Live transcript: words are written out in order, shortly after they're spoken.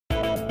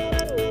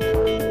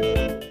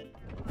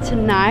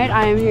tonight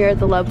I am here at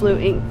the Love Blue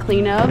Ink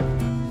Cleanup.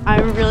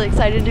 I'm really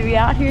excited to be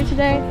out here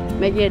today,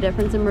 making a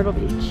difference in Myrtle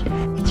Beach.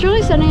 It's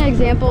really setting an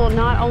example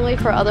not only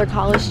for other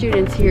college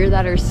students here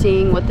that are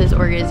seeing what this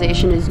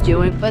organization is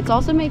doing, but it's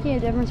also making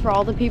a difference for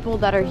all the people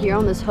that are here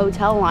on this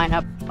hotel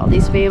lineup. All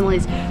these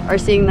families are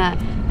seeing that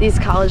these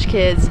college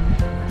kids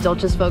don't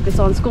just focus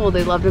on school,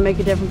 they love to make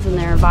a difference in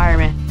their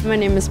environment. My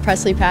name is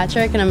Presley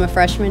Patrick and I'm a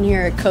freshman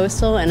here at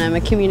Coastal and I'm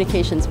a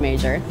communications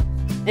major.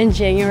 In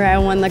January, I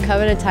won the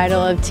coveted title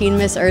of Teen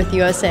Miss Earth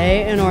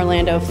USA in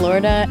Orlando,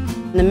 Florida.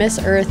 The Miss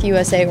Earth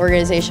USA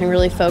organization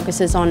really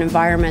focuses on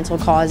environmental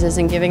causes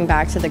and giving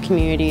back to the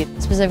community.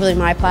 Specifically,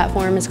 my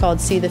platform is called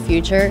See the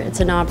Future. It's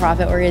a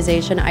nonprofit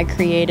organization I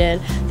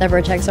created that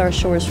protects our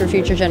shores for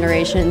future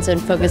generations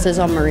and focuses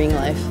on marine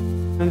life.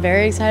 I'm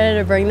very excited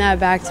to bring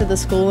that back to the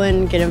school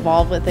and get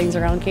involved with things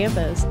around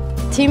campus.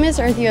 Teen Miss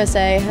Earth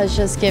USA has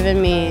just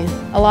given me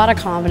a lot of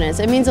confidence.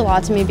 It means a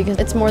lot to me because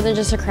it's more than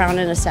just a crown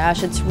and a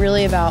sash. It's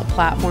really about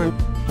platform.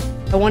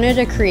 I wanted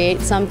to create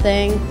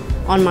something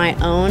on my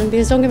own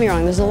because don't get me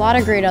wrong, there's a lot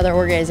of great other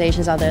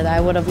organizations out there that I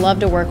would have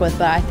loved to work with,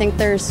 but I think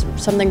there's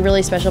something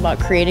really special about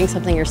creating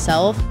something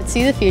yourself.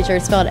 See the Future,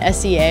 it's spelled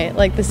S-E-A,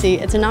 like the sea.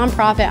 It's a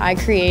nonprofit I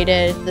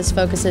created. This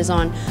focuses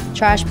on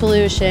trash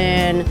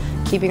pollution,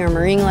 keeping our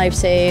marine life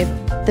safe.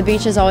 The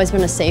beach has always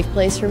been a safe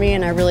place for me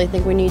and I really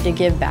think we need to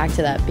give back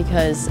to that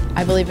because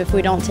I believe if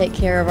we don't take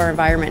care of our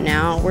environment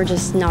now, we're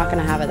just not going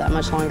to have it that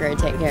much longer to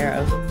take care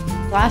of.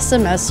 Last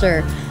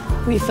semester,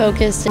 we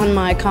focused on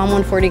my COM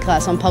 140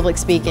 class on public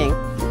speaking.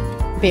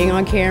 Being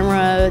on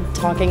camera,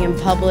 talking in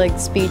public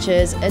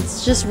speeches,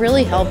 it's just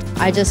really helped.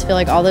 I just feel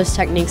like all those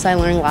techniques I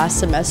learned last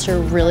semester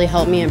really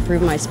helped me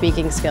improve my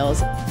speaking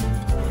skills.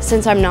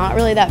 Since I'm not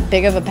really that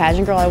big of a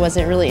pageant girl, I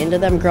wasn't really into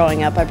them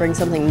growing up. I bring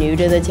something new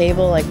to the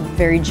table, like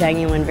very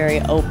genuine,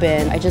 very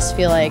open. I just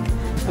feel like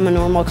I'm a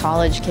normal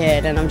college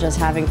kid and I'm just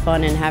having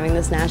fun and having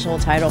this national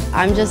title.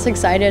 I'm just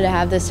excited to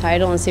have this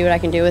title and see what I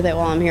can do with it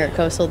while I'm here at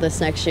Coastal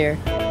this next year.